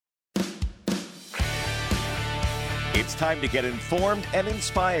It's time to get informed and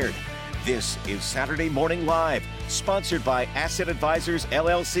inspired. This is Saturday Morning Live, sponsored by Asset Advisors,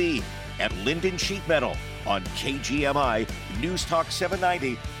 LLC and Linden Sheet Metal on KGMI, News Talk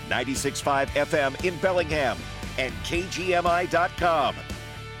 790, 96.5 FM in Bellingham, and KGMI.com.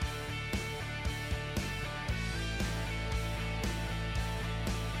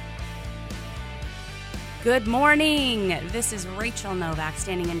 Good morning. This is Rachel Novak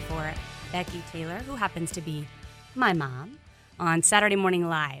standing in for Becky Taylor, who happens to be my mom, on Saturday Morning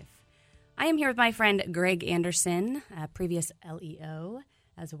Live. I am here with my friend Greg Anderson, a previous LEO,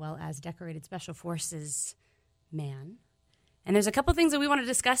 as well as decorated Special Forces man. And there's a couple things that we want to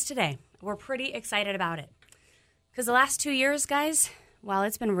discuss today. We're pretty excited about it. Because the last 2 years, guys, while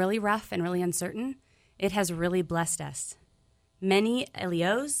it's been really rough and really uncertain, it has really blessed us. Many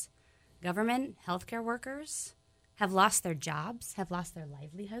LEOs, government, healthcare workers, have lost their jobs, have lost their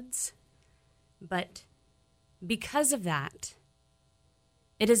livelihoods. But because of that,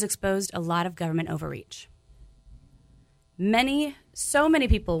 it has exposed a lot of government overreach. So many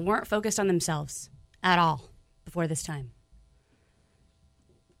people weren't focused on themselves at all before this time.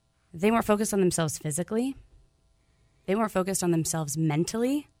 They weren't focused on themselves physically. They weren't focused on themselves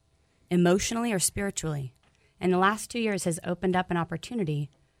mentally, emotionally, or spiritually. And the last 2 years has opened up an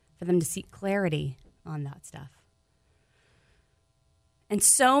opportunity for them to seek clarity on that stuff. And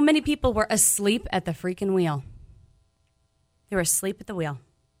so many people were asleep at the freaking wheel. They were asleep at the wheel,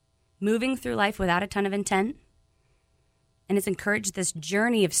 moving through life without a ton of intent. And it's encouraged this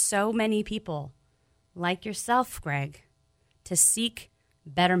journey of so many people, like yourself, Greg, to seek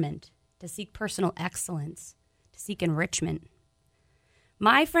betterment, to seek personal excellence, to seek enrichment.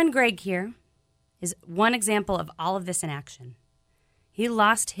 My friend Greg here is one example of all of this in action. He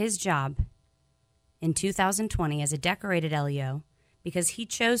lost his job in 2020 as a decorated LEO because he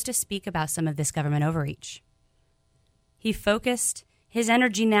chose to speak about some of this government overreach. He focused his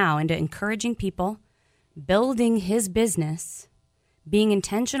energy now into encouraging people, building his business, being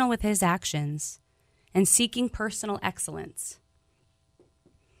intentional with his actions, and seeking personal excellence.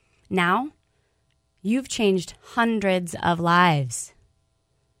 Now, you've changed hundreds of lives.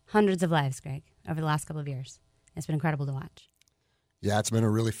 Hundreds of lives, Greg, over the last couple of years. It's been incredible to watch. Yeah, it's been a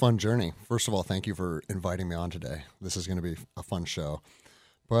really fun journey. First of all, thank you for inviting me on today. This is going to be a fun show.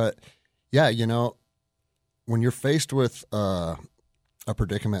 But yeah, when you're faced with a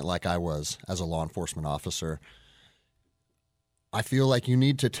predicament like I was as a law enforcement officer, I feel like you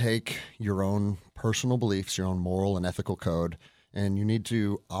need to take your own personal beliefs, your own moral and ethical code, and you need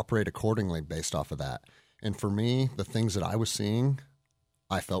to operate accordingly based off of that. And for me, the things that I was seeing,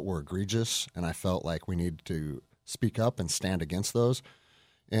 I felt were egregious, and I felt like we needed to speak up and stand against those.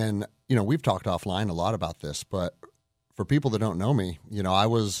 And, we've talked offline a lot about this, but for people that don't know me, I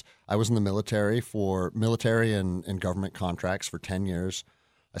was in the military and government contracts for 10 years.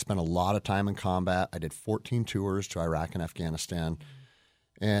 I spent a lot of time in combat. I did 14 tours to Iraq and Afghanistan.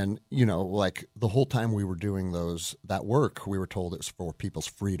 And, the whole time we were doing that work, we were told it was for people's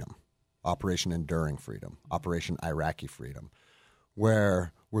freedom, Operation Enduring Freedom, Operation Iraqi Freedom,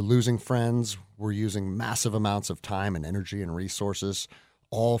 where we're losing friends, we're using massive amounts of time and energy and resources,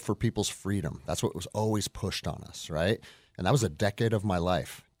 all for people's freedom. That's what was always pushed on us, right? And that was a decade of my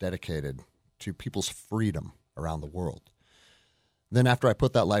life dedicated to people's freedom around the world. Then after I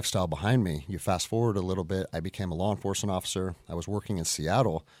put that lifestyle behind me, you fast forward a little bit, I became a law enforcement officer. I was working in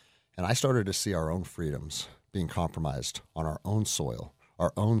Seattle, and I started to see our own freedoms being compromised on our own soil,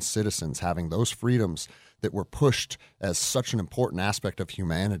 our own citizens having those freedoms that were pushed as such an important aspect of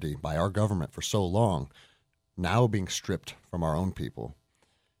humanity by our government for so long, now being stripped from our own people.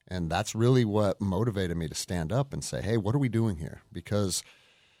 And that's really what motivated me to stand up and say, hey, what are we doing here? Because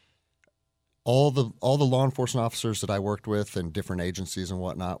all the law enforcement officers that I worked with in different agencies and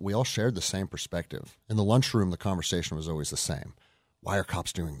whatnot, we all shared the same perspective. In the lunchroom, the conversation was always the same. Why are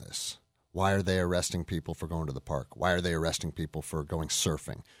cops doing this? Why are they arresting people for going to the park? Why are they arresting people for going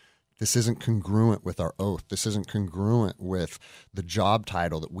surfing? This isn't congruent with our oath. This isn't congruent with the job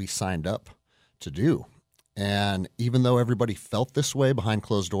title that we signed up to do. And even though everybody felt this way behind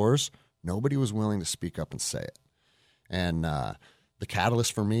closed doors, nobody was willing to speak up and say it. And the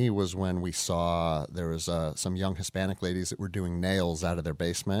catalyst for me was when we saw there was some young Hispanic ladies that were doing nails out of their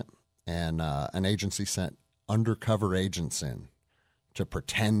basement, and an agency sent undercover agents in to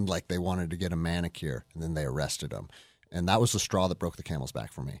pretend like they wanted to get a manicure, and then they arrested them. And that was the straw that broke the camel's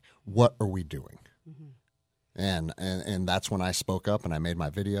back for me. What are we doing? Mm-hmm. And that's when I spoke up and I made my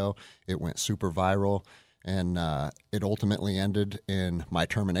video. It went super viral, and it ultimately ended in my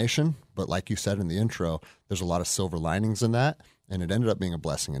termination. But like you said in the intro, there's a lot of silver linings in that, and it ended up being a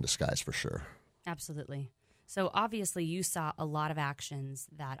blessing in disguise for sure. Absolutely. So obviously you saw a lot of actions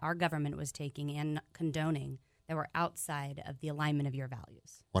that our government was taking and condoning that were outside of the alignment of your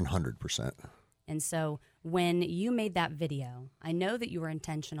values. 100%. And so when you made that video, I know that you were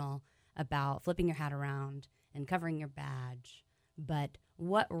intentional about flipping your hat around and covering your badge, but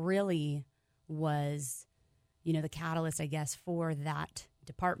what really was, the catalyst, I guess, for that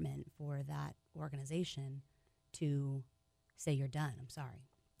department, for that organization to say you're done? I'm sorry.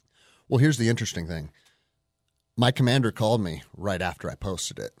 Well, here's the interesting thing. My commander called me right after I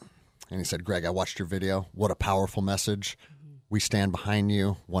posted it, and he said, Greg, I watched your video. What a powerful message. We stand behind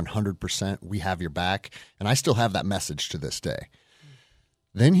you 100%. We have your back. And I still have that message to this day.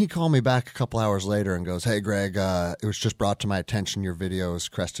 Then he called me back a couple hours later and goes, hey, Greg, it was just brought to my attention your video has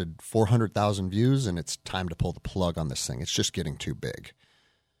crested 400,000 views, and it's time to pull the plug on this thing. It's just getting too big.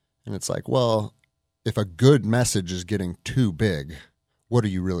 And it's like, well, if a good message is getting too big, what are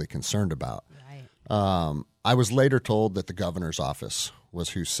you really concerned about? Right. I was later told that the governor's office was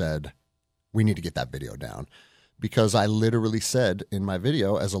who said, we need to get that video down. Because I literally said in my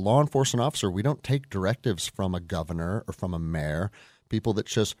video, as a law enforcement officer, we don't take directives from a governor or from a mayor, people that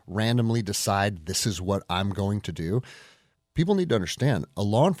just randomly decide this is what I'm going to do. People need to understand a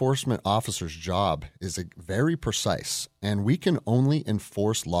law enforcement officer's job is very precise, and we can only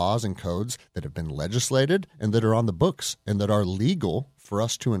enforce laws and codes that have been legislated and that are on the books and that are legal for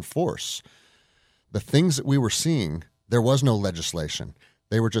us to enforce. The things that we were seeing, there was no legislation.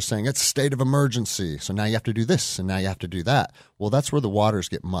 They were just saying it's a state of emergency, so now you have to do this and now you have to do that. Well, that's where the waters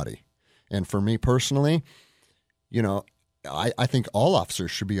get muddy. And for me personally, I think all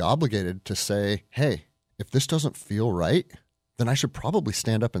officers should be obligated to say, hey, if this doesn't feel right, then I should probably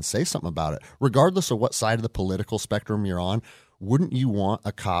stand up and say something about it. Regardless of what side of the political spectrum you're on, wouldn't you want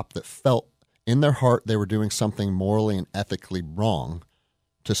a cop that felt in their heart they were doing something morally and ethically wrong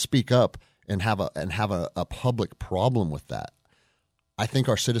to speak up and have a public problem with that? I think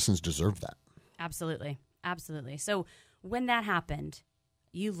our citizens deserve that. Absolutely. Absolutely. So when that happened,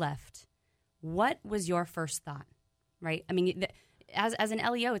 you left. What was your first thought, right? I mean, as an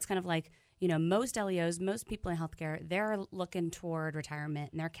LEO, it's kind of like, most LEOs, most people in healthcare, they're looking toward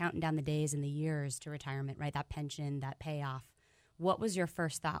retirement and they're counting down the days and the years to retirement, right? That pension, that payoff. What was your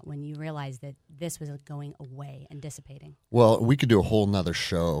first thought when you realized that this was going away and dissipating? Well, we could do a whole nother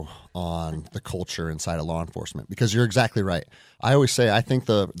show on the culture inside of law enforcement because you're exactly right. I always say I think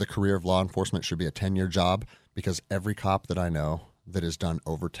the career of law enforcement should be a 10-year job because every cop that I know that has done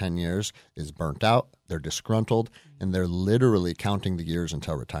over 10 years is burnt out, they're disgruntled, and they're literally counting the years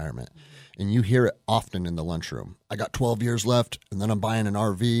until retirement. And you hear it often in the lunchroom. I got 12 years left, and then I'm buying an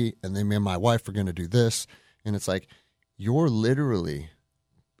RV, and then me and my wife are going to do this. And it's like, you're literally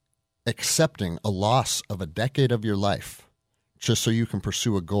accepting a loss of a decade of your life just so you can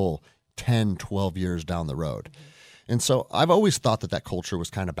pursue a goal 10, 12 years down the road. And so I've always thought that culture was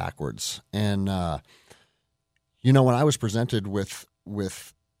kind of backwards. And, when I was presented with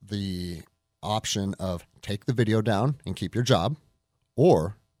the option of take the video down and keep your job,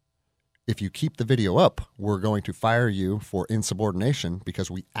 or if you keep the video up, we're going to fire you for insubordination because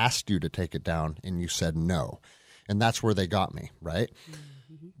we asked you to take it down and you said no. And that's where they got me, right?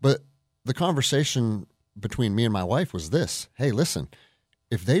 Mm-hmm. But the conversation between me and my wife was this. Hey, listen,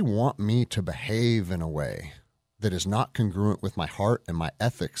 if they want me to behave in a way that is not congruent with my heart and my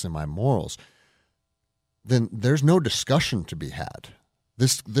ethics and my morals, then there's no discussion to be had.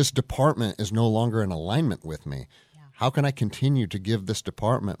 This department is no longer in alignment with me. Yeah. How can I continue to give this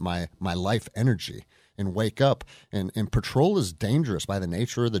department my life energy and wake up? And patrol is dangerous by the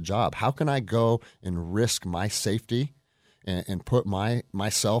nature of the job. How can I go and risk my safety and put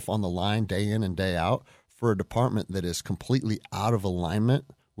myself on the line day in and day out for a department that is completely out of alignment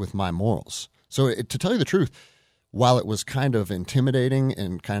with my morals? So to tell you the truth, while it was kind of intimidating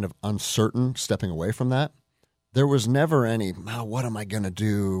and kind of uncertain stepping away from that, there was never any, what am I going to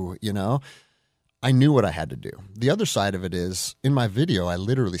do? I knew what I had to do. The other side of it is, in my video, I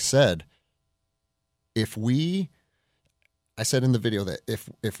literally said, I said in the video that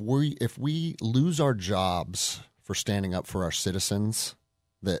if we lose our jobs for standing up for our citizens,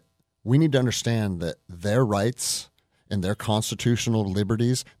 that we need to understand that their rights and their constitutional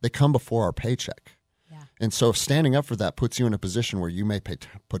liberties, they come before our paycheck. Yeah. And so if standing up for that puts you in a position where you may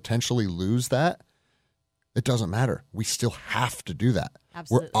potentially lose that, it doesn't matter. We still have to do that.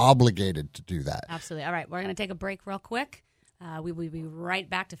 Absolutely. We're obligated to do that. Absolutely. All right, we're going to take a break real quick. We will be right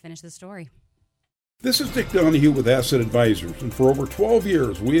back to finish the story. This is Dick Donahue with Asset Advisors, and for over 12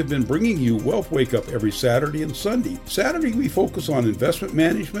 years, we have been bringing you Wealth Wake Up every Saturday and Sunday. Saturday, we focus on investment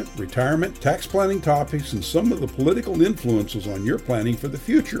management, retirement, tax planning topics, and some of the political influences on your planning for the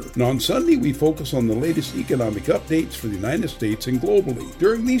future. And on Sunday, we focus on the latest economic updates for the United States and globally.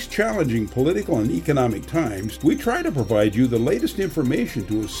 During these challenging political and economic times, we try to provide you the latest information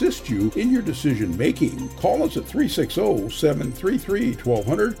to assist you in your decision making. Call us at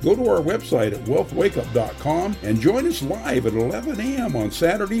 360-733-1200. Go to our website at wealthwakeup.com and join us live at 11 a.m. on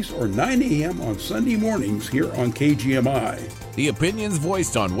Saturdays or 9 a.m. on Sunday mornings here on KGMI. The opinions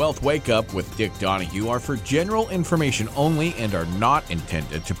voiced on Wealth Wake Up with Dick Donahue are for general information only and are not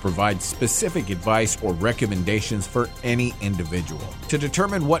intended to provide specific advice or recommendations for any individual. To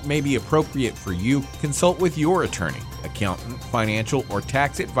determine what may be appropriate for you, consult with your attorney, accountant, financial, or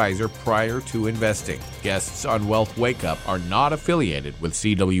tax advisor prior to investing. Guests on Wealth Wake Up are not affiliated with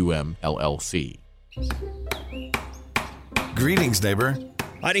CWM LLC. Greetings, neighbor.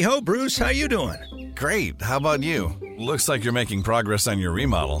 Howdy ho, Bruce. How you doing? Great. How about you? Looks like you're making progress on your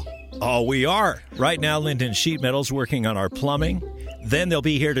remodel. Oh, we are. Right now, Linden Sheet Metal's working on our plumbing. Then they'll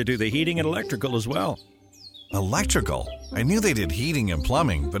be here to do the heating and electrical as well. Electrical? I knew they did heating and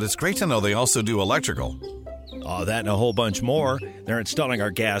plumbing, but it's great to know they also do electrical. Oh, that and a whole bunch more. They're installing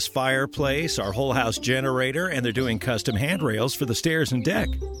our gas fireplace, our whole house generator, and they're doing custom handrails for the stairs and deck.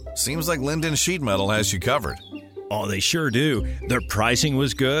 Seems like Linden Sheet Metal has you covered. Oh, they sure do. Their pricing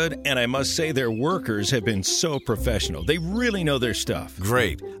was good, and I must say their workers have been so professional. They really know their stuff.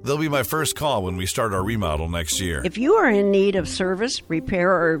 Great. They'll be my first call when we start our remodel next year. If you are in need of service,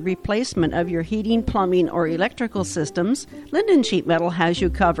 repair, or replacement of your heating, plumbing, or electrical systems, Linden Sheet Metal has you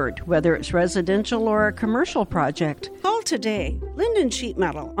covered, whether it's residential or a commercial project. Call today. Linden Sheet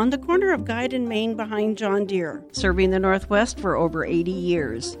Metal on the corner of Guide and Main behind John Deere, serving the Northwest for over 80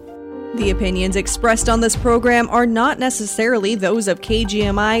 years. The opinions expressed on this program are not necessarily those of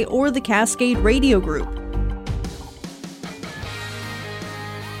KGMI or the Cascade Radio Group.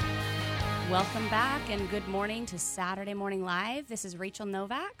 Welcome back and good morning to Saturday Morning Live. This is Rachel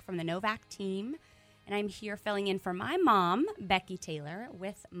Novak from the Novak team, and I'm here filling in for my mom, Becky Taylor,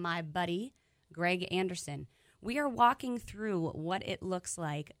 with my buddy, Greg Anderson. We are walking through what it looks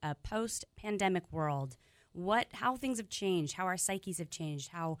like a post-pandemic world, how things have changed, how our psyches have changed,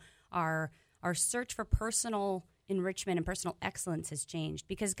 how our search for personal enrichment and personal excellence has changed.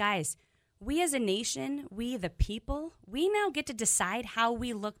 Because, guys, we as a nation, we the people, we now get to decide how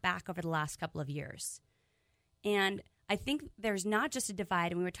we look back over the last couple of years. And I think there's not just a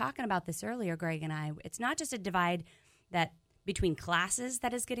divide, and we were talking about this earlier, Greg and I, it's not just a divide that between classes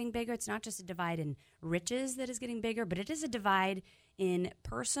that is getting bigger. It's not just a divide in riches that is getting bigger, but it is a divide in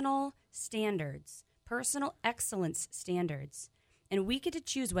personal standards, personal excellence standards. And we get to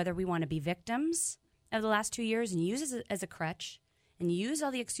choose whether we want to be victims of the last 2 years and use it as a crutch and use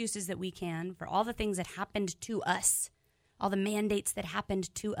all the excuses that we can for all the things that happened to us, all the mandates that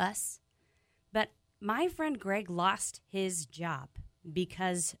happened to us. But my friend Greg lost his job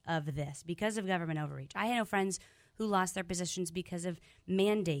because of this, because of government overreach. I know friends who lost their positions because of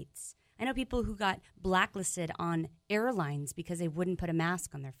mandates. I know people who got blacklisted on airlines because they wouldn't put a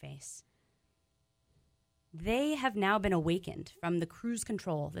mask on their face. They have now been awakened from the cruise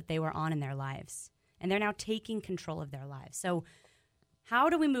control that they were on in their lives, and they're now taking control of their lives. So how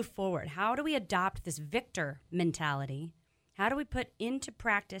do we move forward? How do we adopt this victor mentality? How do we put into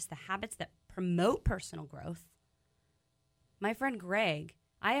practice the habits that promote personal growth? My friend Greg,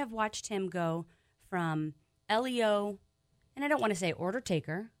 I have watched him go from LEO, and I don't want to say order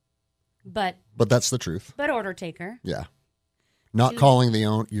taker, but that's the truth. But order taker. Yeah. Not calling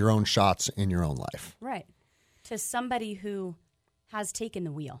your own shots in your own life. Right. To somebody who has taken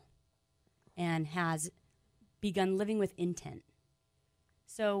the wheel and has begun living with intent.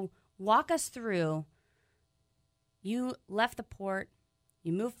 So walk us through. You left the port.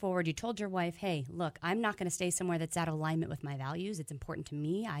 You moved forward. You told your wife, hey, look, I'm not going to stay somewhere that's out of alignment with my values. It's important to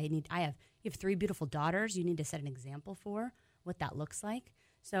me. You have 3 beautiful daughters. You need to set an example for what that looks like.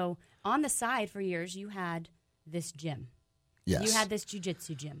 So on the side for years, you had this gym. Yes. You had this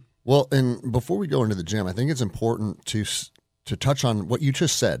jiu-jitsu gym. Well, and before we go into the gym, I think it's important to touch on what you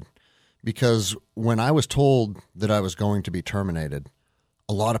just said, because when I was told that I was going to be terminated,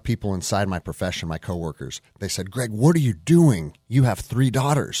 a lot of people inside my profession, my coworkers, they said, Greg, what are you doing? You have 3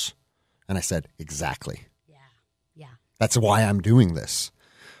 daughters. And I said, exactly. Yeah. That's why I'm doing this.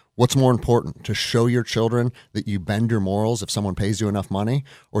 What's more important, to show your children that you bend your morals if someone pays you enough money,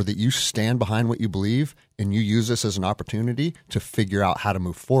 or that you stand behind what you believe and you use this as an opportunity to figure out how to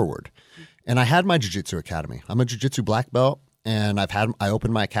move forward? And I had my jiu-jitsu academy. I'm a jiu-jitsu black belt. And I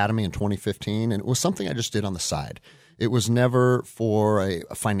opened my academy in 2015, and it was something I just did on the side. It was never for a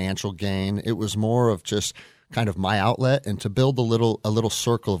financial gain. It was more of just kind of my outlet and to build a little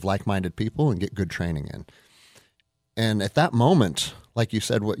circle of like-minded people and get good training in. And at that moment, like you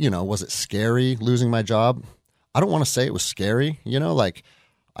said, was it scary losing my job? I don't want to say it was scary. Like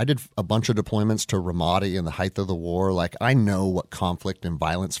I did a bunch of deployments to Ramadi in the height of the war. Like I know what conflict and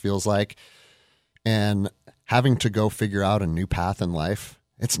violence feels like. And having to go figure out a new path in life,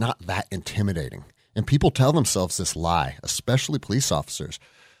 it's not that intimidating. And people tell themselves this lie, especially police officers.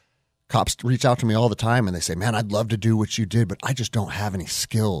 Cops reach out to me all the time and they say, man, I'd love to do what you did, but I just don't have any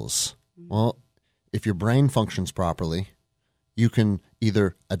skills. Well, if your brain functions properly, you can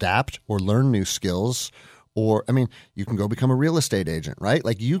either adapt or learn new skills, or, you can go become a real estate agent, right?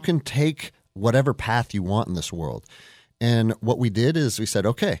 Like you can take whatever path you want in this world. And what we did is we said,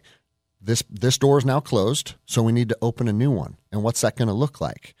 okay, this door is now closed, so we need to open a new one. And what's that going to look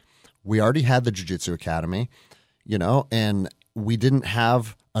like? We already had the Jiu-Jitsu Academy, and we didn't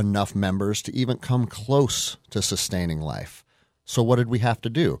have enough members to even come close to sustaining life. So what did we have to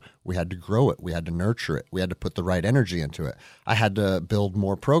do? We had to grow it. We had to nurture it. We had to put the right energy into it. I had to build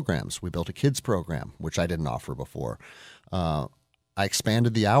more programs. We built a kids program, which I didn't offer before. I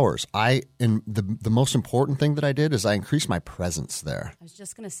expanded the hours. The most important thing that I did is I increased my presence there. I was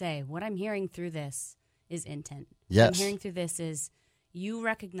just going to say, what I'm hearing through this is intent. Yes. What I'm hearing through this is you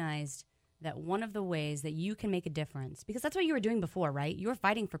recognized that one of the ways that you can make a difference, because that's what you were doing before, right? You were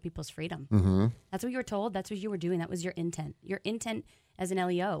fighting for people's freedom. Mm-hmm. That's what you were told. That's what you were doing. That was your intent. Your intent as an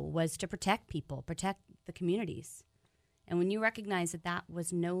LEO was to protect people, protect the communities. And when you recognized that that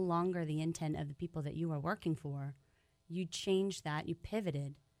was no longer the intent of the people that you were working for, you changed that. You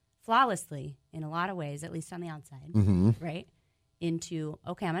pivoted flawlessly in a lot of ways, at least on the outside, right? Into,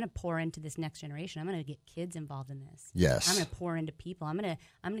 okay, I'm going to pour into this next generation. I'm going to get kids involved in this. Yes. I'm going to pour into people. I'm going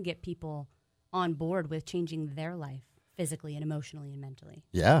to get people on board with changing their life physically and emotionally and mentally.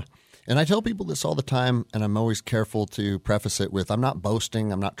 Yeah. And I tell people this all the time, and I'm always careful to preface it with, I'm not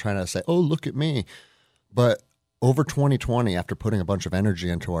boasting. I'm not trying to say, oh, look at me. But over 2020, after putting a bunch of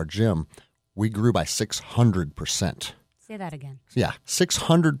energy into our gym, we grew by 600%. Say that again. Yeah,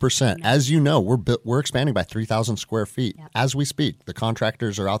 600%. As you know, we're expanding by 3,000 square feet as we speak. The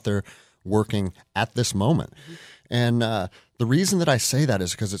contractors are out there working at this moment. And the reason that I say that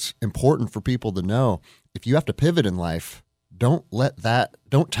is because it's important for people to know if you have to pivot in life, don't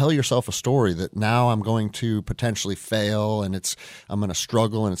tell yourself a story that now I'm going to potentially fail and I'm going to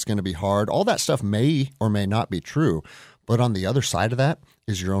struggle and it's going to be hard. All that stuff may or may not be true. But on the other side of that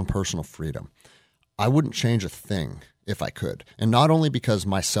is your own personal freedom. I wouldn't change a thing if I could. And not only because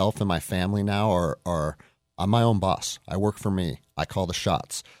myself and my family now I'm my own boss. I work for me. I call the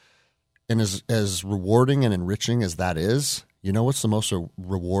shots. And as rewarding and enriching as that is, you know what's the most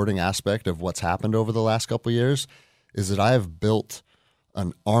rewarding aspect of what's happened over the last couple of years is that I have built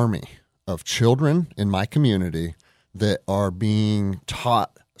an army of children in my community that are being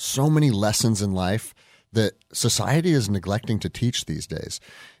taught so many lessons in life that society is neglecting to teach these days.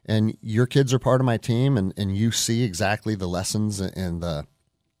 And your kids are part of my team, and you see exactly the lessons and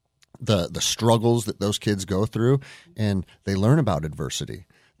the struggles that those kids go through, and they learn about adversity.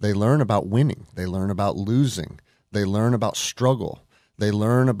 They learn about winning. They learn about losing. They learn about struggle. They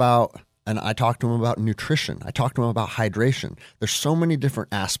learn about, and I talk to them about nutrition. I talk to them about hydration. There's so many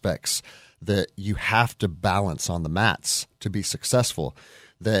different aspects that you have to balance on the mats to be successful,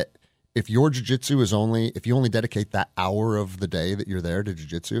 that if your jiu-jitsu if you only dedicate that hour of the day that you're there to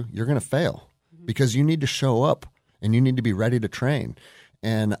jiu-jitsu, you're going to fail because you need to show up and you need to be ready to train.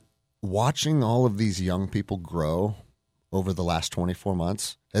 And watching all of these young people grow over the last 24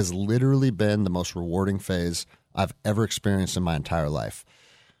 months has literally been the most rewarding phase I've ever experienced in my entire life.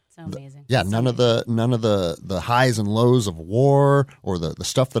 So amazing. None of the highs and lows of war or the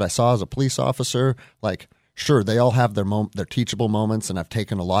stuff that I saw as a police officer, like, sure, they all have their teachable moments, and I've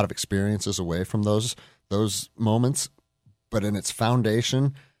taken a lot of experiences away from those moments. But in its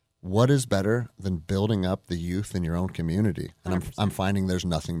foundation, what is better than building up the youth in your own community? And I'm finding there's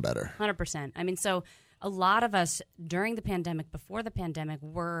nothing better. 100%. So a lot of us during the pandemic, before the pandemic,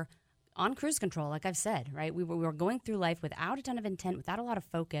 were on cruise control, like I've said, right? We were going through life without a ton of intent, without a lot of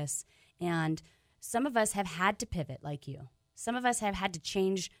focus. And some of us have had to pivot like you. Some of us have had to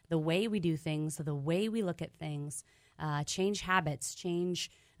change the way we do things, the way we look at things, change habits, change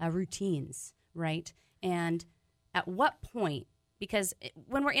routines, right? And at what point, because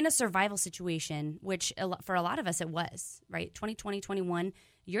when we're in a survival situation, which for a lot of us it was, right? 2020, 21,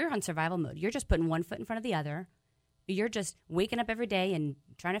 you're on survival mode. You're just putting one foot in front of the other. You're just waking up every day and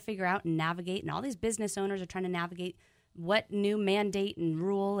trying to figure out and navigate. And all these business owners are trying to navigate what new mandate and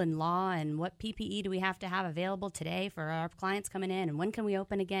rule and law and what PPE do we have to have available today for our clients coming in, and when can we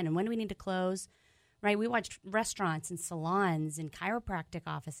open again, and when do we need to close, right? We watched restaurants and salons and chiropractic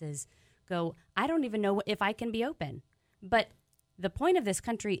offices go, I don't even know if I can be open. But the point of this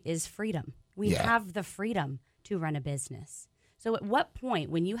country is freedom. We have the freedom to run a business. So at what point,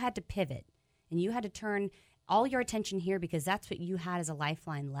 when you had to pivot and you had to turn all your attention here because that's what you had as a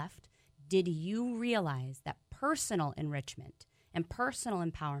lifeline left, did you realize that personal enrichment and personal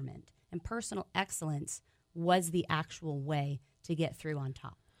empowerment and personal excellence was the actual way to get through on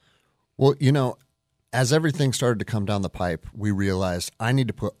top? Well, as everything started to come down the pipe, we realized I need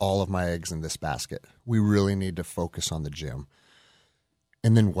to put all of my eggs in this basket. We really need to focus on the gym.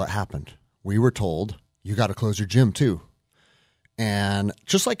 And then what happened? We were told, you got to close your gym too. And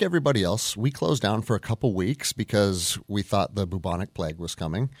just like everybody else, we closed down for a couple weeks because we thought the bubonic plague was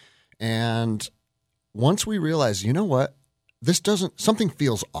coming. And once we realized, you know what, something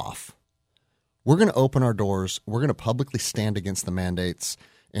feels off. We're going to open our doors. We're going to publicly stand against the mandates.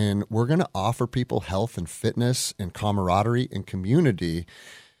 And we're going to offer people health and fitness and camaraderie and community.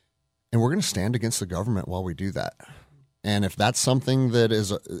 And we're going to stand against the government while we do that. And if that's something that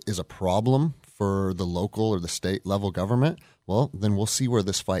is a problem for the local or the state level government, well, then we'll see where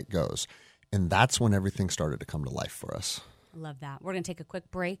this fight goes. And that's when everything started to come to life for us. I love that. We're going to take a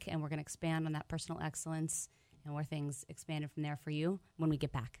quick break, and we're going to expand on that personal excellence and where things expanded from there for you when we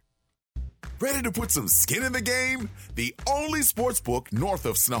get back. Ready to put some skin in the game? The only sports book north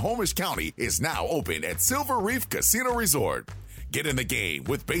of Snohomish County is now open at Silver Reef Casino Resort. Get in the game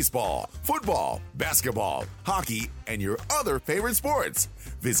with baseball, football, basketball, hockey, and your other favorite sports.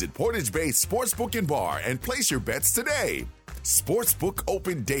 Visit Portage Bay Sportsbook and Bar and place your bets today. Sportsbook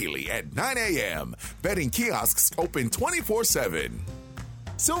open daily at 9 a.m. Betting kiosks open 24/7.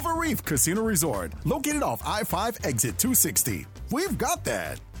 Silver Reef Casino Resort, located off I-5 exit 260. We've got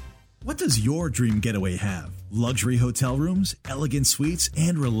that. What does your dream getaway have? Luxury hotel rooms, elegant suites,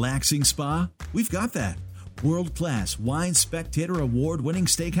 and relaxing spa? We've got that. World-class Wine Spectator Award-winning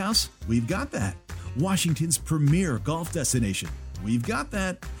steakhouse? We've got that. Washington's premier golf destination? We've got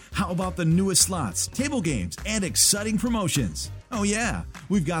that. How about the newest slots, table games, and exciting promotions? Oh yeah,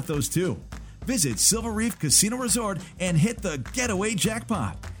 we've got those too. Visit Silver Reef Casino Resort and hit the getaway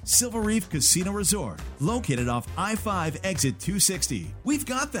jackpot. Silver Reef Casino Resort, located off I-5 exit 260. We've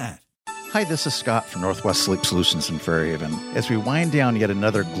got that. Hi, this is Scott from Northwest Sleep Solutions in Fairhaven. As we wind down yet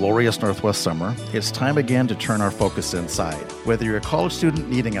another glorious Northwest summer, it's time again to turn our focus inside. Whether you're a college student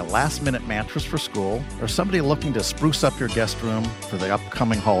needing a last-minute mattress for school, or somebody looking to spruce up your guest room for the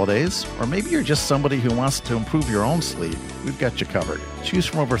upcoming holidays, or maybe you're just somebody who wants to improve your own sleep, we've got you covered. Choose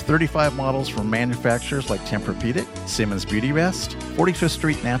from over 35 models from manufacturers like Tempur-Pedic, Simmons Beauty Rest, 45th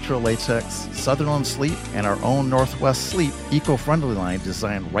Street Natural Latex, Sutherland Sleep, and our own Northwest Sleep eco-friendly line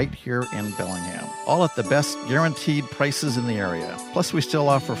designed right here in Bellingham. All at the best guaranteed prices in the area. Plus, we still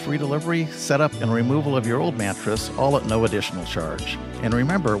offer free delivery, setup, and removal of your old mattress, all at no additional charge. And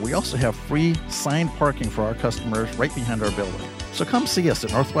remember, we also have free signed parking for our customers right behind our building. So come see us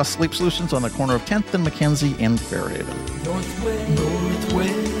at Northwest Sleep Solutions on the corner of 10th and McKenzie in Fairhaven.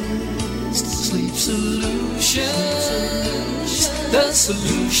 Northwest Sleep Solutions, the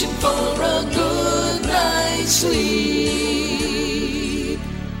solution for a good night's sleep.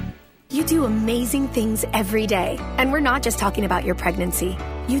 You do amazing things every day, and we're not just talking about your pregnancy.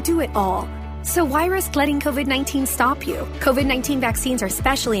 You do it all. So why risk letting COVID-19 stop you? COVID-19 vaccines are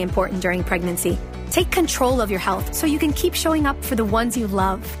especially important during pregnancy. Take control of your health so you can keep showing up for the ones you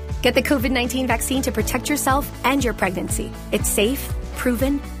love. Get the COVID-19 vaccine to protect yourself and your pregnancy. It's safe,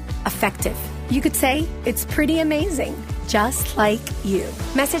 proven, effective. You could say it's pretty amazing, just like you.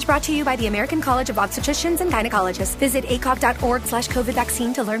 Message brought to you by the American College of Obstetricians and Gynecologists. Visit acoc.org/COVID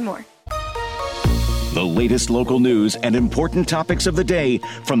vaccine to learn more. The latest local news and important topics of the day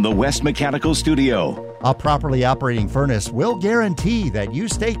from the West Mechanical Studio. A properly operating furnace will guarantee that you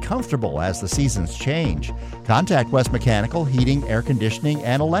stay comfortable as the seasons change. Contact West Mechanical Heating, Air Conditioning,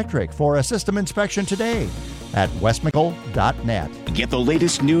 and Electric for a system inspection today at westmechanical.net. Get the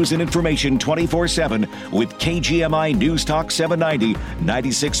latest news and information 24/7 with KGMI News Talk 790,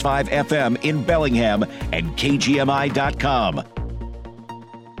 96.5 FM in Bellingham and KGMI.com.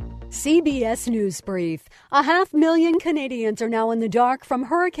 CBS News Brief. 500,000 Canadians are now in the dark from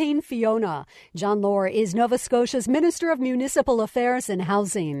Hurricane Fiona. John Lohr is Nova Scotia's Minister of Municipal Affairs and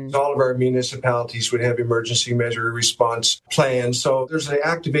Housing. All of our municipalities would have emergency measure response plans. So there's an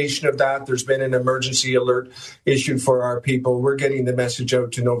activation of that. There's been an emergency alert issued for our people. We're getting the message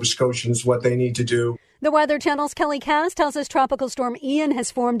out to Nova Scotians what they need to do. The Weather Channel's Kelly Cass tells us Tropical Storm Ian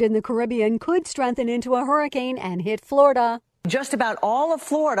has formed in the Caribbean, could strengthen into a hurricane and hit Florida. Just about all of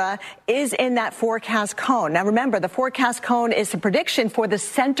Florida is in that forecast cone. Now, remember, the forecast cone is a prediction for the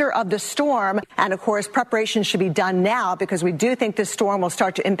center of the storm. And, of course, preparation should be done now because we do think this storm will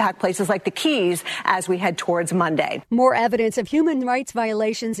start to impact places like the Keys as we head towards Monday. More evidence of human rights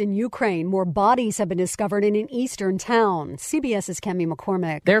violations in Ukraine. More bodies have been discovered in an eastern town. CBS's Kemi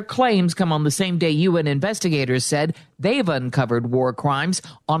McCormick. Their claims come on the same day UN investigators said they've uncovered war crimes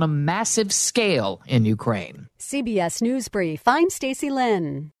on a massive scale in Ukraine. CBS News Brief. I'm Stacey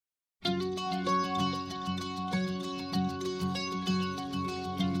Lynn.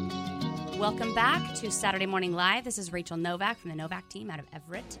 Welcome back to Saturday Morning Live. This is Rachel Novak from the Novak team out of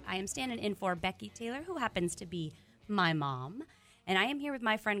Everett. I am standing in for Becky Taylor, who happens to be my mom. And I am here with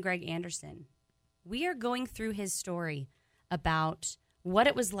my friend Greg Anderson. We are going through his story about what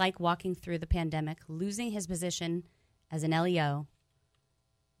it was like walking through the pandemic, losing his position as an LEO,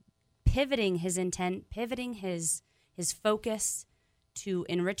 pivoting his intent, pivoting his focus to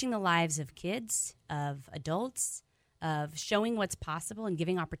enriching the lives of kids, of adults, of showing what's possible and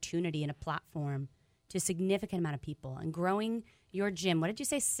giving opportunity and a platform to a significant amount of people and growing your gym. What did you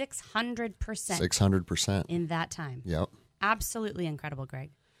say? 600%. 600%. In that time. Yep. Absolutely incredible,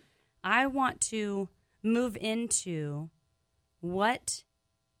 Greg. I want to move into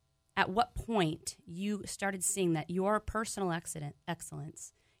at what point you started seeing that your personal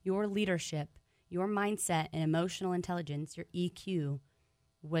excellence, your leadership, your mindset and emotional intelligence, your EQ,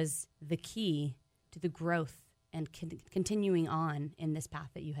 was the key to the growth and continuing on in this path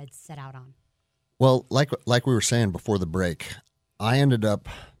that you had set out on. Well, like we were saying before the break, I ended up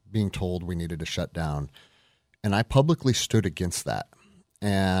being told we needed to shut down, and I publicly stood against that.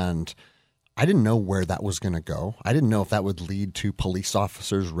 And I didn't know where that was going to go. I didn't know if that would lead to police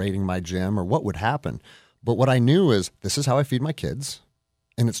officers raiding my gym or what would happen. But what I knew is this is how I feed my kids.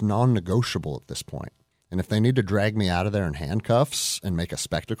 And it's non-negotiable at this point. And if they need to drag me out of there in handcuffs and make a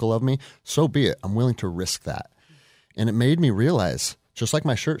spectacle of me, so be it. I'm willing to risk that. And it made me realize, just like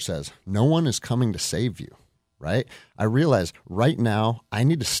my shirt says, no one is coming to save you, right? I realized right now I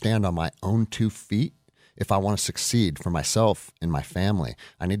need to stand on my own 2 feet if I want to succeed for myself and my family.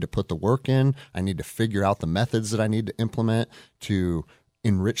 I need to put the work in. I need to figure out the methods that I need to implement to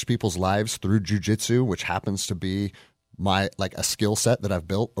enrich people's lives through jiu-jitsu, which happens to be a skill set that I've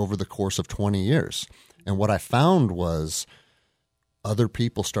built over the course of 20 years. And what I found was other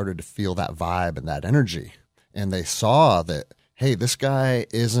people started to feel that vibe and that energy. And they saw that, hey, this guy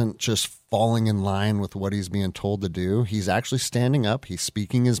isn't just falling in line with what he's being told to do. He's actually standing up. He's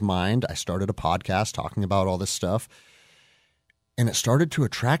speaking his mind. I started a podcast talking about all this stuff. And it started to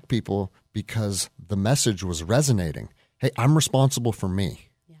attract people because the message was resonating. Hey, I'm responsible for me.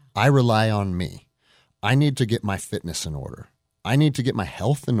 Yeah. I rely on me. I need to get my fitness in order. I need to get my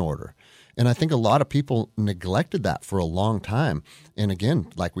health in order. And I think a lot of people neglected that for a long time. And again,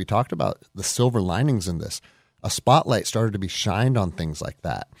 like we talked about, the silver linings in this, a spotlight started to be shined on things like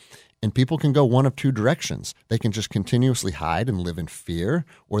that. And people can go one of 2 directions. They can just continuously hide and live in fear,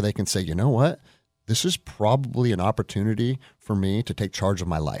 or they can say, you know what? This is probably an opportunity for me to take charge of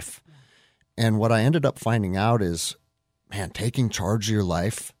my life. And what I ended up finding out is, man, taking charge of your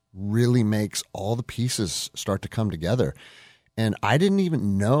life really makes all the pieces start to come together. And I didn't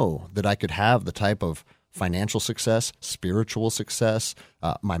even know that I could have the type of financial success, spiritual success.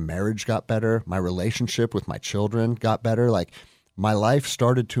 My marriage got better. My relationship with my children got better. Like, my life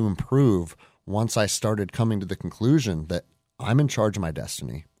started to improve once I started coming to the conclusion that I'm in charge of my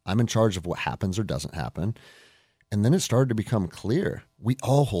destiny. I'm in charge of what happens or doesn't happen. And then it started to become clear. We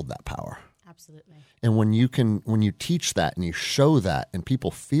all hold that power. Absolutely. And when you teach that and you show that and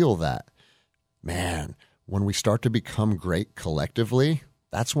people feel that, man, when we start to become great collectively,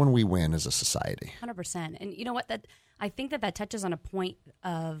 that's when we win as a society. 100%. And you know what? I think that touches on a point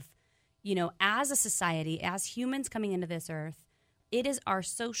of, as a society, as humans coming into this earth, it is our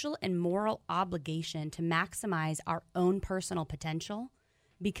social and moral obligation to maximize our own personal potential,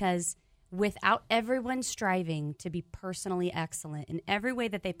 because without everyone striving to be personally excellent in every way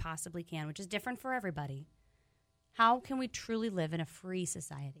that they possibly can, which is different for everybody, how can we truly live in a free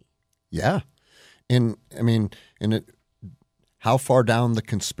society? Yeah. And how far down the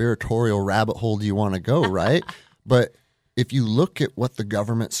conspiratorial rabbit hole do you want to go, right? But if you look at what the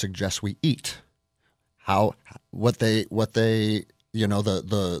government suggests we eat, what they you know,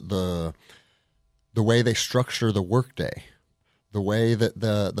 the way they structure the workday, the way that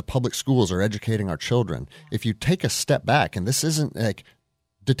the public schools are educating our children. If you take a step back, and this isn't like,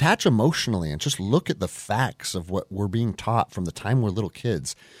 detach emotionally and just look at the facts of what we're being taught from the time we're little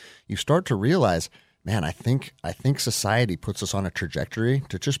kids, you start to realize, man, I think society puts us on a trajectory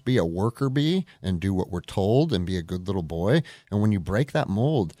to just be a worker bee and do what we're told and be a good little boy. And when you break that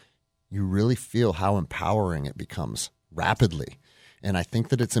mold, you really feel how empowering it becomes rapidly. And I think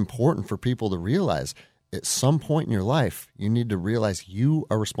that it's important for people to realize at some point in your life, you need to realize you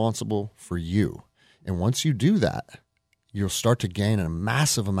are responsible for you. And once you do that, you'll start to gain a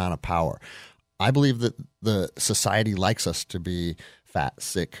massive amount of power. I believe that the society likes us to be fat,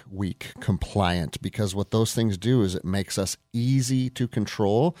 sick, weak, compliant, because what those things do is it makes us easy to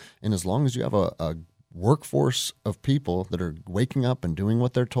control. And as long as you have a workforce of people that are waking up and doing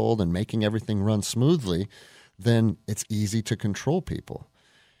what they're told and making everything run smoothly, then it's easy to control people.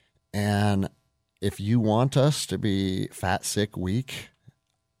 And if you want us to be fat, sick, weak,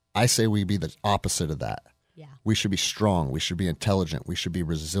 I say we be the opposite of that. Yeah. We should be strong. We should be intelligent. We should be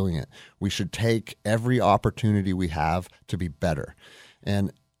resilient. We should take every opportunity we have to be better.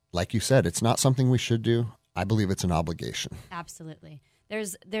 And like you said, it's not something we should do. I believe it's an obligation. Absolutely.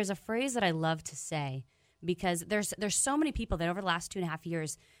 There's a phrase that I love to say, because there's so many people that over the last 2.5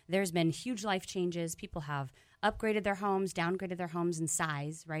 years, there's been huge life changes. People have upgraded their homes, downgraded their homes in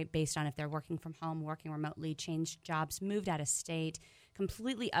size, right, based on if they're working from home, working remotely, changed jobs, moved out of state,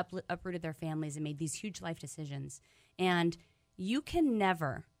 completely uprooted their families and made these huge life decisions. And you can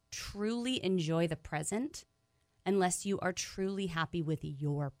never truly enjoy the present unless you are truly happy with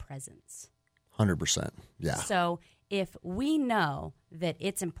your presence. 100%. Yeah. So if we know that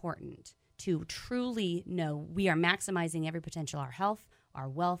it's important to truly know we are maximizing every potential, our health, our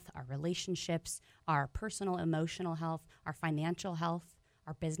wealth, our relationships, our personal, emotional health, our financial health,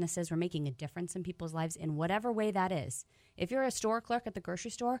 our businesses, we're making a difference in people's lives in whatever way that is. If you're a store clerk at the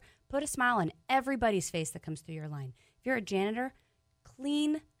grocery store, put a smile on everybody's face that comes through your line. If you're a janitor,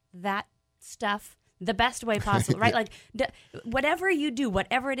 clean that stuff the best way possible, right? Like whatever you do,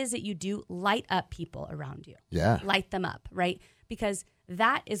 whatever it is that you do, light up people around you. Yeah. Light them up, right? Because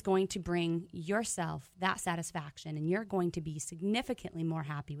that is going to bring yourself that satisfaction, and you're going to be significantly more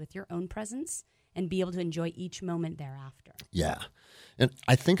happy with your own presence and be able to enjoy each moment thereafter. Yeah. And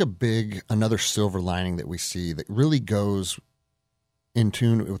I think another silver lining that we see that really goes in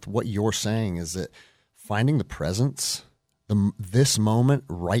tune with what you're saying is that finding the presence, this moment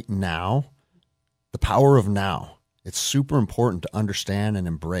right now, the power of now, it's super important to understand and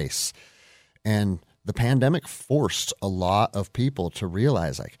embrace. And the pandemic forced a lot of people to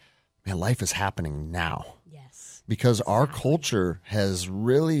realize, like, man, life is happening now. Yes. Because our culture has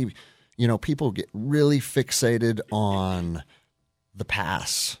really, people get really fixated on the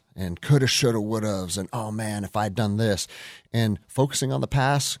past and coulda, shoulda, wouldas, and oh man, if I'd done this. And focusing on the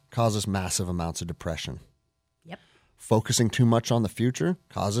past causes massive amounts of depression. Yep. Focusing too much on the future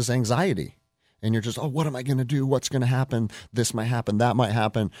causes anxiety. And you're just, oh, what am I going to do? What's going to happen? This might happen. That might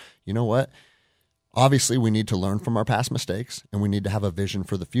happen. You know what? Obviously, we need to learn from our past mistakes, and we need to have a vision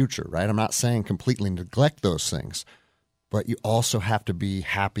for the future, right? I'm not saying completely neglect those things, but you also have to be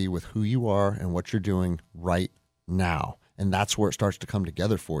happy with who you are and what you're doing right now. And that's where it starts to come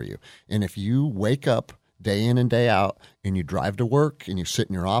together for you. And if you wake up day in and day out and you drive to work and you sit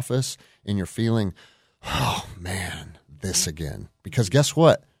in your office and you're feeling, oh, man, this again. Because guess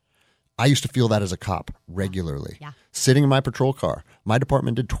what? I used to feel that as a cop regularly. Yeah. Sitting in my patrol car, my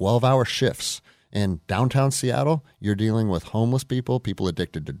department did 12-hour shifts. In downtown Seattle, you're dealing with homeless people, people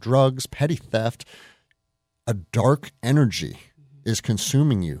addicted to drugs, petty theft. A dark energy is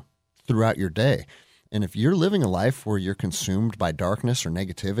consuming you throughout your day. And if you're living a life where you're consumed by darkness or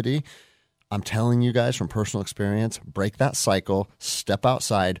negativity, I'm telling you guys from personal experience, break that cycle, step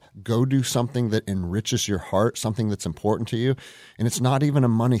outside, go do something that enriches your heart, something that's important to you. And it's not even a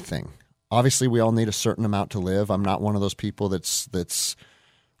money thing. Obviously, we all need a certain amount to live. I'm not one of those people that's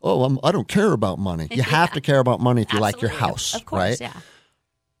I don't care about money. You have to care about money if you like your house, of course, right? Yeah.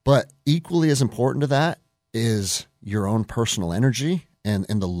 But equally as important to that is your own personal energy and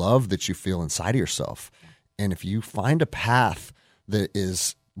the love that you feel inside of yourself. Yeah. And if you find a path that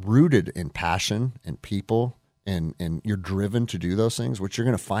is rooted in passion and people and you're driven to do those things, what you're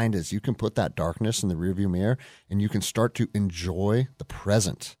going to find is you can put that darkness in the rearview mirror and you can start to enjoy the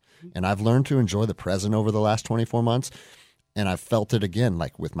present. And I've learned to enjoy the present over the last 24 months. And I've felt it again,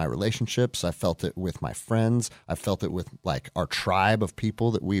 like with my relationships. I felt it with my friends. I felt it with like our tribe of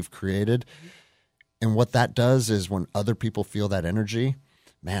people that we've created. And what that does is when other people feel that energy,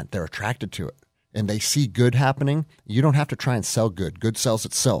 man, they're attracted to it. And they see good happening. You don't have to try and sell good. Good sells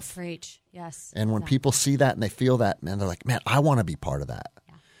itself. Preach. Yes. And when people see that and they feel that, man, they're like, man, I want to be part of that.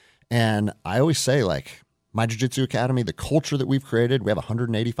 Yeah. And I always say, like, my Jiu-Jitsu Academy, the culture that we've created, we have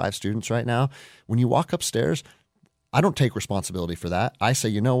 185 students right now. When you walk upstairs, I don't take responsibility for that. I say,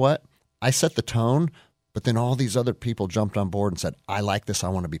 you know what? I set the tone, but then all these other people jumped on board and said, I like this. I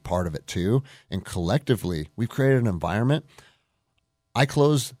want to be part of it too. And collectively, we've created an environment. I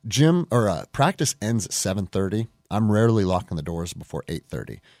close gym or practice ends at 7:30. I'm rarely locking the doors before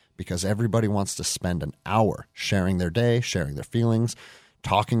 8:30 because everybody wants to spend an hour sharing their day, sharing their feelings,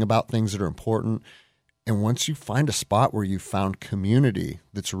 talking about things that are important. And once you find a spot where you found community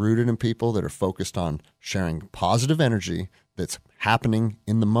that's rooted in people that are focused on sharing positive energy that's happening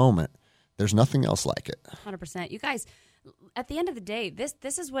in the moment, there's nothing else like it. 100%. You guys, at the end of the day,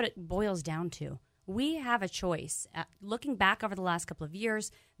 this is what it boils down to. We have a choice. Looking back over the last couple of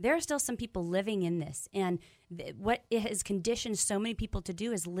years, there are still some people living in this. And what it has conditioned so many people to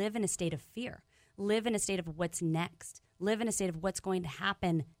do is live in a state of fear, live in a state of what's next, live in a state of what's going to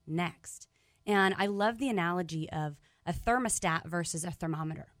happen next. And I love the analogy of a thermostat versus a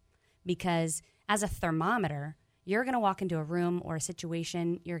thermometer, because as a thermometer, you're going to walk into a room or a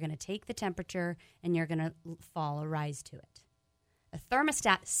situation, you're going to take the temperature, and you're going to fall or rise to it. A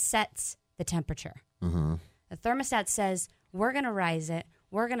thermostat sets the temperature. Mm-hmm. The thermostat says, we're going to rise it.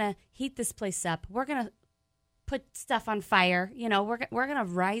 We're going to heat this place up. We're going to put stuff on fire. You know, we're going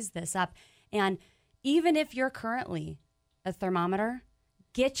to rise this up. And even if you're currently a thermometer,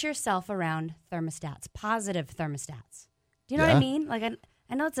 get yourself around thermostats, positive thermostats. Do you know what I mean? Like,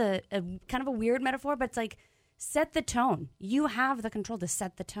 I know it's a kind of a weird metaphor, but it's like, set the tone. You have the control to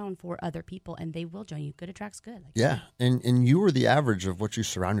set the tone for other people, and they will join you. Good attracts good. Like, yeah, and you are the average of what you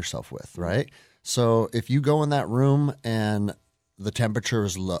surround yourself with, right? So if you go in that room and the temperature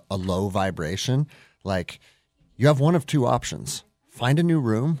is a low vibration, like, you have one of two options. Find a new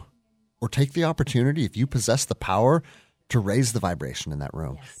room or take the opportunity, if you possess the power, to raise the vibration in that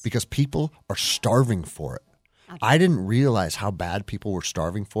room, because people are starving for it. I didn't realize how bad people were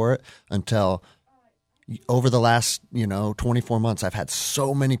starving for it until over the last, 24 months, I've had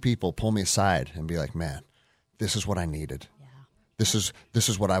so many people pull me aside and be like, man, this is what I needed. Yeah. This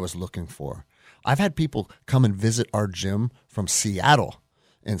is what I was looking for. I've had people come and visit our gym from Seattle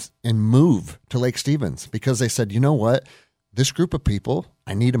and move to Lake Stevens because they said, you know what? This group of people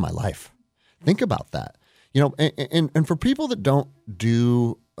I need in my life. Think about that. And for people that don't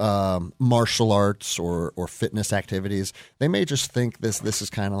do martial arts or fitness activities, they may just think this is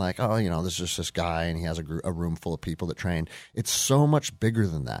kind of like, oh, this is just this guy and he has a room full of people that train. It's so much bigger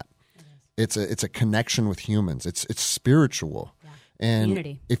than that. It's a connection with humans. It's spiritual. Yeah. And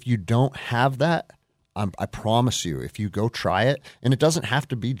community. If you don't have that, I promise you, if you go try it, and it doesn't have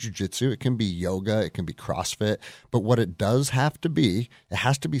to be jiu-jitsu, it can be yoga, it can be CrossFit, but what it does have to be, it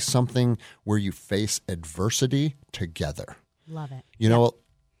has to be something where you face adversity together. Love it.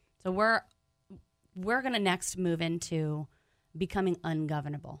 So we're going to next move into becoming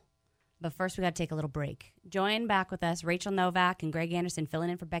ungovernable. But first, we got to take a little break. Join back with us, Rachel Novak and Greg Anderson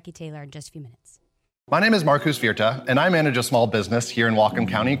filling in for Becky Taylor in just a few minutes. My name is Marcus Virta, and I manage a small business here in Whatcom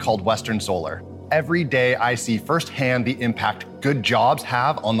County called Western Solar. Every day, I see firsthand the impact good jobs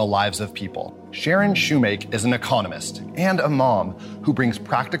have on the lives of people. Sharon Shoemake is an economist and a mom who brings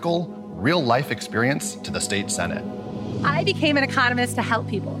practical, real-life experience to the state Senate. I became an economist to help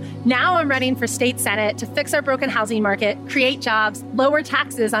people. Now I'm running for state Senate to fix our broken housing market, create jobs, lower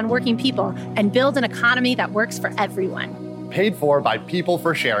taxes on working people, and build an economy that works for everyone. Paid for by People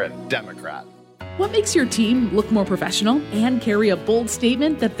for Sharon, Democrat. What makes your team look more professional and carry a bold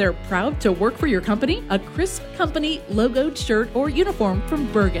statement that they're proud to work for your company? A crisp company logoed shirt or uniform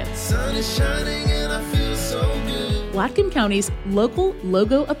from Bergen. Sun is shining and I feel so good. Whatcom County's local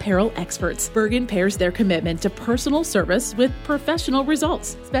logo apparel experts. Bergen pairs their commitment to personal service with professional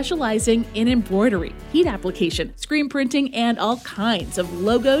results, specializing in embroidery, heat application, screen printing, and all kinds of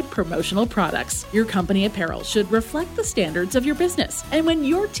logoed promotional products. Your company apparel should reflect the standards of your business. And when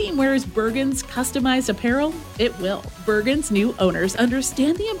your team wears Bergen's customized apparel, it will. Bergen's new owners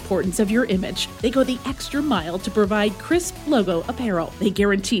understand the importance of your image. They go the extra mile to provide crisp logo apparel. They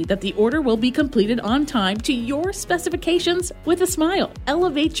guarantee that the order will be completed on time to your specifications with a smile.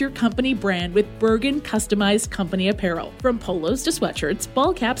 Elevate your company brand with Bergen customized company apparel. From polos to sweatshirts,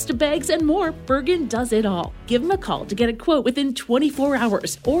 ball caps to bags, and more, Bergen does it all. Give them a call to get a quote within 24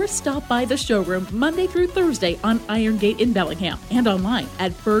 hours or stop by the showroom Monday through Thursday on Iron Gate in Bellingham and online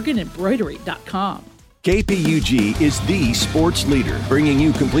at bergenembroidery.com. KPUG is the sports leader, bringing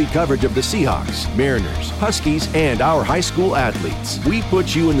you complete coverage of the Seahawks, Mariners, Huskies, and our high school athletes. We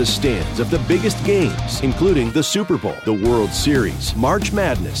put you in the stands of the biggest games, including the Super Bowl, the World Series, March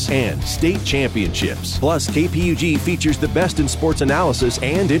Madness, and state championships. Plus, KPUG features the best in sports analysis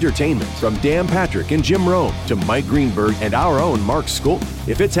and entertainment, from Dan Patrick and Jim Rome to Mike Greenberg and our own Mark Skolten.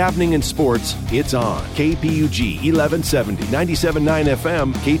 If it's happening in sports, it's on. KPUG 1170, 97.9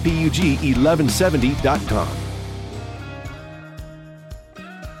 FM, KPUG1170.com.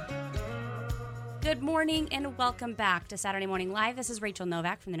 Good morning and welcome back to Saturday Morning Live. This is Rachel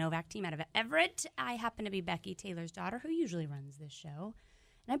Novak from the Novak team out of Everett. I happen to be Becky Taylor's daughter, who usually runs this show.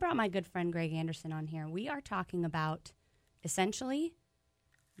 And I brought my good friend Greg Anderson on here. We are talking about, essentially,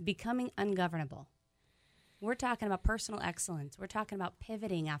 becoming ungovernable. We're talking about personal excellence. We're talking about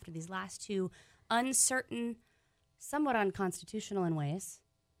pivoting after these last two uncertain, somewhat unconstitutional in ways,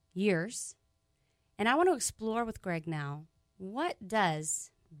 years. And I want to explore with Greg now, what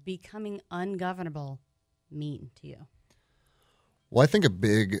does becoming ungovernable mean to you? Well, I think a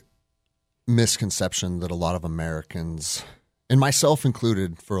big misconception that a lot of Americans, and myself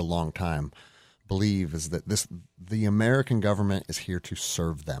included for a long time, believe is that the American government is here to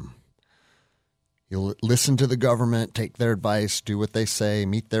serve them. You'll listen to the government, take their advice, do what they say,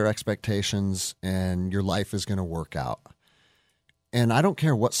 meet their expectations, and your life is going to work out. And I don't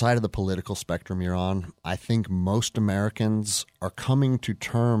care what side of the political spectrum you're on. I think most Americans are coming to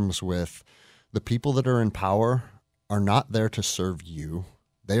terms with the people that are in power are not there to serve you.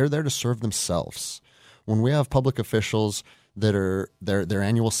 They are there to serve themselves. When we have public officials that are their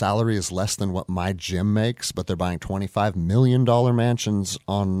annual salary is less than what my gym makes, but they're buying $25 million mansions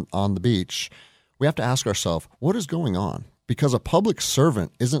on the beach, we have to ask ourselves, what is going on? Because a public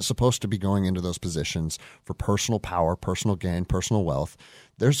servant isn't supposed to be going into those positions for personal power, personal gain, personal wealth.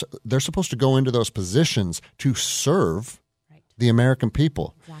 They're supposed to go into those positions to serve the American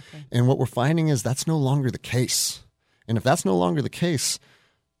people. Exactly. And what we're finding is that's no longer the case. And if that's no longer the case,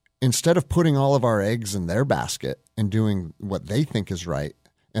 instead of putting all of our eggs in their basket and doing what they think is right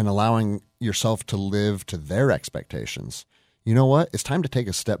and allowing yourself to live to their expectations, you know what? It's time to take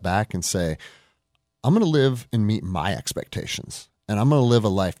a step back and say, I'm going to live and meet my expectations, and I'm going to live a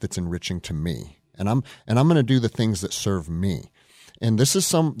life that's enriching to me, and I'm going to do the things that serve me. And this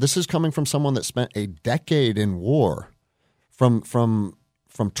is coming from someone that spent a decade in war. From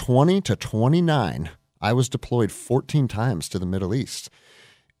 20 to 29, I was deployed 14 times to the Middle East,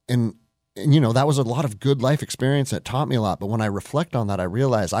 and you know that was a lot of good life experience. It taught me a lot. But when I reflect on that, I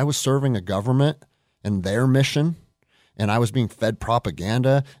realize I was serving a government and their mission. And I was being fed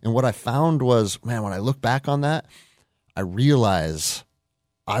propaganda. And what I found was, man, when I look back on that, I realize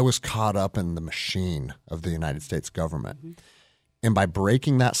I was caught up in the machine of the United States government. Mm-hmm. And by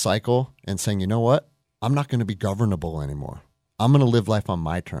breaking that cycle and saying, you know what, I'm not going to be governable anymore. I'm going to live life on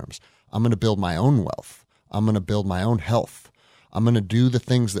my terms. I'm going to build my own wealth. I'm going to build my own health. I'm going to do the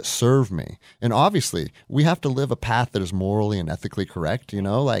things that serve me. And obviously, we have to live a path that is morally and ethically correct, you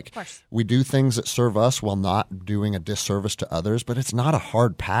know? Like, we do things that serve us while not doing a disservice to others, but it's not a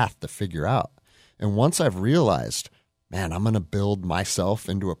hard path to figure out. And once I've realized, man, I'm going to build myself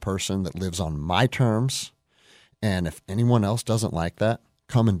into a person that lives on my terms, and if anyone else doesn't like that,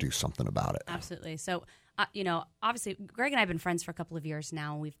 come and do something about it. Absolutely. So, you know, obviously, Greg and I have been friends for a couple of years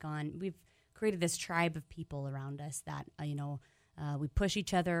now. We've created this tribe of people around us that, you know, we push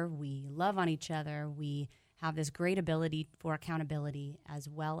each other, we love on each other, we have this great ability for accountability as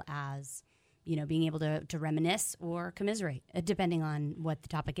well as, you know, being able to reminisce or commiserate, depending on what the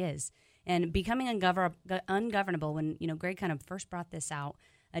topic is. And becoming ungovernable, when, you know, Greg kind of first brought this out,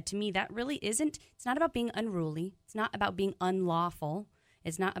 to me, that really isn't, it's not about being unruly, it's not about being unlawful,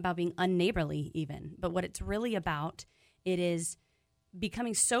 it's not about being unneighborly even, but what it's really about, it is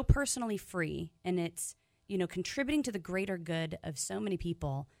becoming so personally free, and it's, you know, contributing to the greater good of so many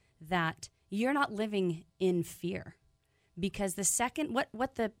people that you're not living in fear. Because the second,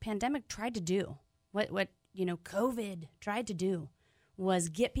 what the pandemic tried to do, what you know, COVID tried to do was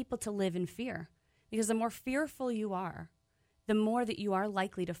get people to live in fear. Because the more fearful you are, the more that you are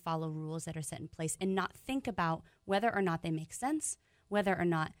likely to follow rules that are set in place and not think about whether or not they make sense, whether or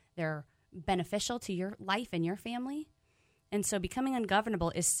not they're beneficial to your life and your family. And so becoming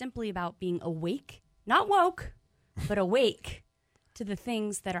ungovernable is simply about being awake, not woke, but awake to the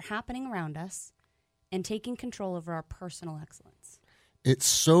things that are happening around us and taking control over our personal excellence. It's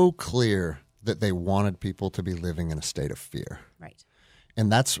so clear that they wanted people to be living in a state of fear. Right.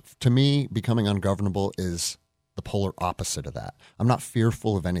 And that's, to me, becoming ungovernable is the polar opposite of that. I'm not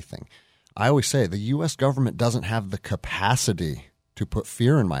fearful of anything. I always say the U.S. government doesn't have the capacity to put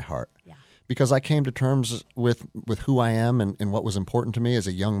fear in my heart. Yeah. because I came to terms with who I am and what was important to me as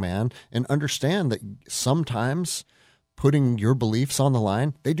a young man, and understand that sometimes putting your beliefs on the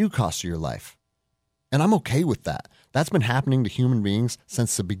line, they do cost you your life. And I'm okay with that. That's been happening to human beings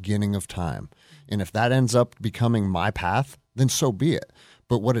since the beginning of time. And if that ends up becoming my path, then so be it.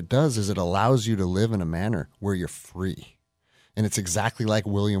 But what it does is it allows you to live in a manner where you're free. And it's exactly like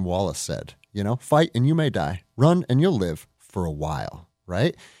William Wallace said, fight and you may die, run and you'll live for a while,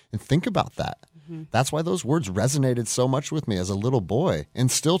 right? And think about that. Mm-hmm. That's why those words resonated so much with me as a little boy and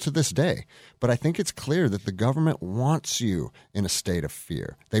still to this day. But I think it's clear that the government wants you in a state of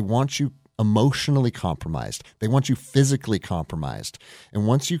fear. They want you emotionally compromised. They want you physically compromised. And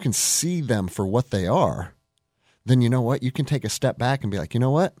once you can see them for what they are, then you know what? You can take a step back and be like, you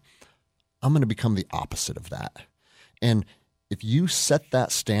know what? I'm going to become the opposite of that. And if you set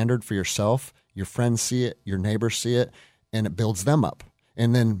that standard for yourself, your friends see it, your neighbors see it, and it builds them up.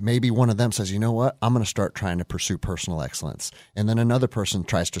 And then maybe one of them says, you know what? I'm going to start trying to pursue personal excellence. And then another person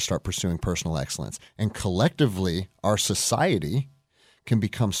tries to start pursuing personal excellence. And collectively, our society can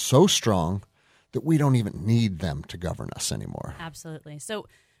become so strong that we don't even need them to govern us anymore. Absolutely. So,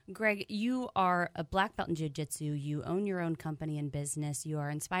 Greg, you are a black belt in jiu-jitsu. You own your own company and business. You are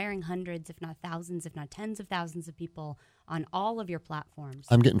inspiring hundreds, if not thousands, if not tens of thousands of people on all of your platforms.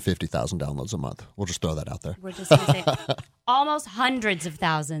 I'm getting 50,000 downloads a month. We'll just throw that out there. We're just going to say almost hundreds of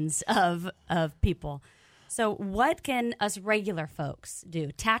thousands of people. So what can us regular folks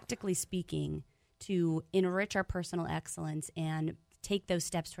do, tactically speaking, to enrich our personal excellence and take those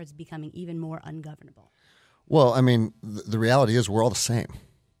steps towards becoming even more ungovernable? Well, I mean, the reality is we're all the same.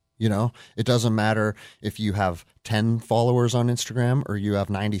 It doesn't matter if you have 10 followers on Instagram or you have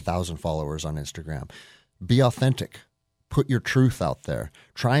 90,000 followers on Instagram. Be authentic. Put your truth out there.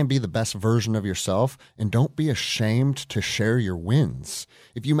 Try and be the best version of yourself, and don't be ashamed to share your wins.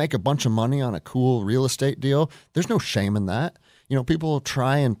 If you make a bunch of money on a cool real estate deal, there's no shame in that. People will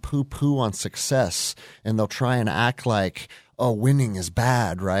try and poo-poo on success, and they'll try and act like, oh, winning is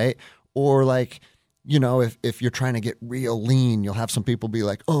bad, right? Or like, if you're trying to get real lean, you'll have some people be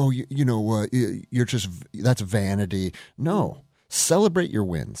like, oh, you know what, that's vanity. No, celebrate your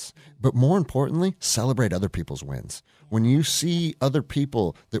wins. But more importantly, celebrate other people's wins. When you see other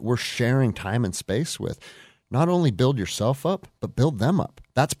people that we're sharing time and space with, not only build yourself up, but build them up.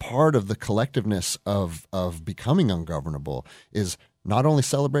 That's part of the collectiveness of becoming ungovernable, is not only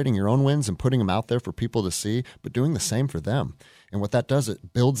celebrating your own wins and putting them out there for people to see, but doing the same for them. And what that does,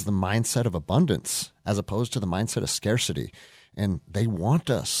 it builds the mindset of abundance as opposed to the mindset of scarcity. And they want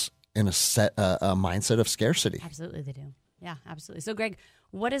us in a mindset of scarcity. Absolutely, they do. Yeah, absolutely. So, Greg,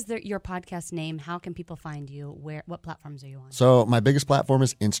 what is your podcast name? How can people find you? What platforms are you on? So my biggest platform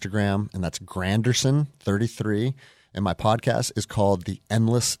is Instagram, and that's Granderson33. And my podcast is called The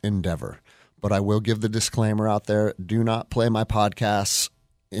Endless Endeavor. But I will give the disclaimer out there: do not play my podcasts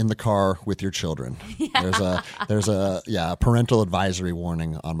in the car with your children. Yeah. There's a parental advisory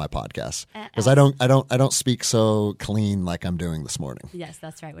warning on my podcast, because I don't speak so clean like I'm doing this morning. Yes,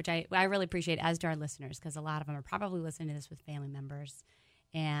 that's right. Which I really appreciate, as do our listeners, because a lot of them are probably listening to this with family members,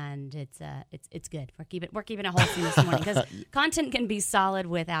 and it's good. We're keeping it wholesome this morning, because content can be solid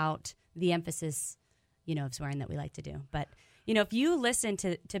without the emphasis, of swearing that we like to do. But if you listen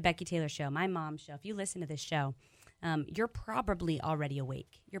to Becky Taylor's show, my mom's show, if you listen to this show, you're probably already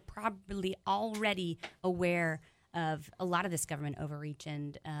awake. You're probably already aware of a lot of this government overreach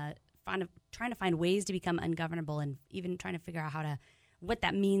and trying to find ways to become ungovernable, and even trying to figure out what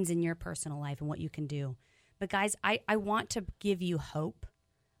that means in your personal life and what you can do. But guys, I want to give you hope.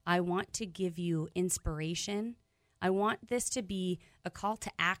 I want to give you inspiration. I want this to be a call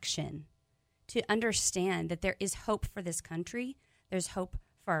to action, to understand that there is hope for this country. There's hope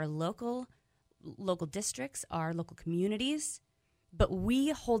for our local districts, our local communities, but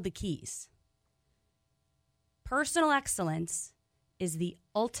we hold the keys. Personal excellence is the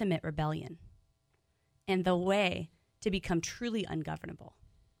ultimate rebellion and the way to become truly ungovernable.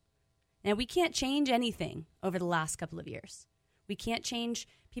 Now, we can't change anything over the last couple of years. We can't change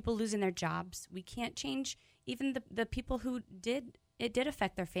people losing their jobs. We can't change even the people who it did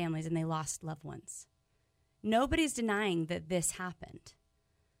affect their families and they lost loved ones. Nobody's denying that this happened.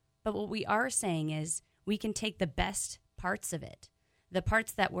 But what we are saying is we can take the best parts of it, the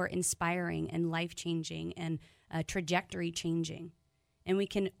parts that were inspiring and life-changing and trajectory-changing, and we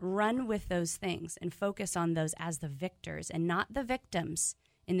can run with those things and focus on those as the victors and not the victims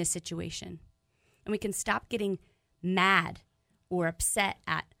in this situation. And we can stop getting mad or upset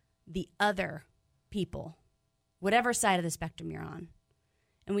at the other people, whatever side of the spectrum you're on.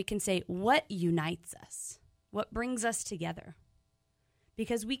 And we can say, what unites us? What brings us together?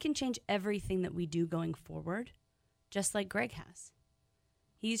 because we can change everything that we do going forward, just like Greg has.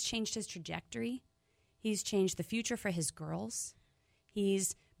 He's changed his trajectory. He's changed the future for his girls.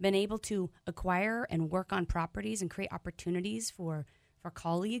 He's been able to acquire and work on properties and create opportunities for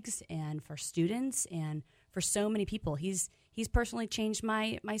colleagues and for students and for so many people. He's personally changed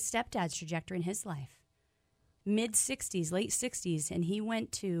my stepdad's trajectory in his life. Mid-60s, late 60s, and he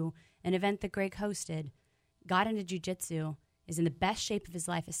went to an event that Greg hosted, got into jiu-jitsu, is in the best shape of his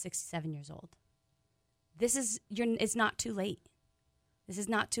life at 67 years old. It's not too late. This is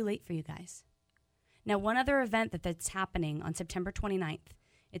not too late for you guys. Now, one other event that's happening on September 29th,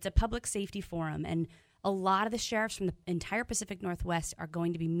 it's a public safety forum, and a lot of the sheriffs from the entire Pacific Northwest are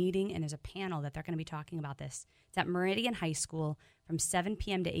going to be meeting, and there's a panel that they're going to be talking about this. It's at Meridian High School from 7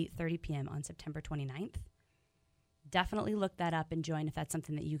 p.m. to 8:30 p.m. on September 29th. Definitely look that up and join if that's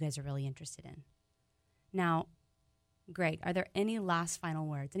something that you guys are really interested in. Now, Greg, are there any last final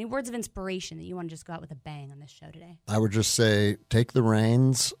words, any words of inspiration that you want to just go out with a bang on this show today? I would just say take the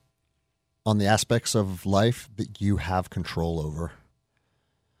reins on the aspects of life that you have control over.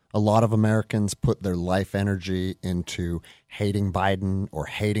 A lot of Americans put their life energy into hating Biden or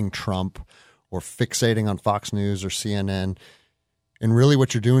hating Trump or fixating on Fox News or CNN. And really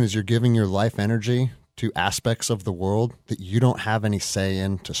what you're doing is you're giving your life energy to aspects of the world that you don't have any say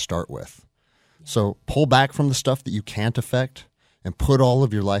in to start with. So pull back from the stuff that you can't affect and put all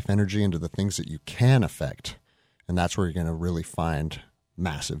of your life energy into the things that you can affect. And that's where you're going to really find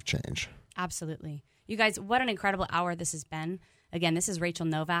massive change. Absolutely. You guys, what an incredible hour this has been. Again, this is Rachel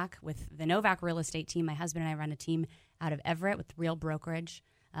Novak with the Novak Real Estate Team. My husband and I run a team out of Everett with Real Brokerage.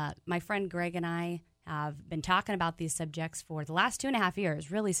 My friend Greg and I have been talking about these subjects for the last 2.5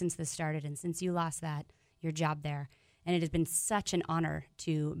 years, really since this started and since you lost your job there. And it has been such an honor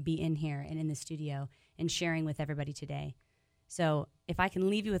to be in here and in the studio and sharing with everybody today. So if I can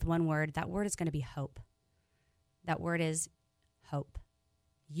leave you with one word, that word is going to be hope. That word is hope.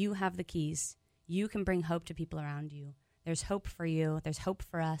 You have the keys. You can bring hope to people around you. There's hope for you. There's hope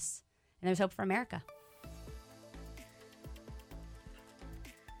for us. And there's hope for America.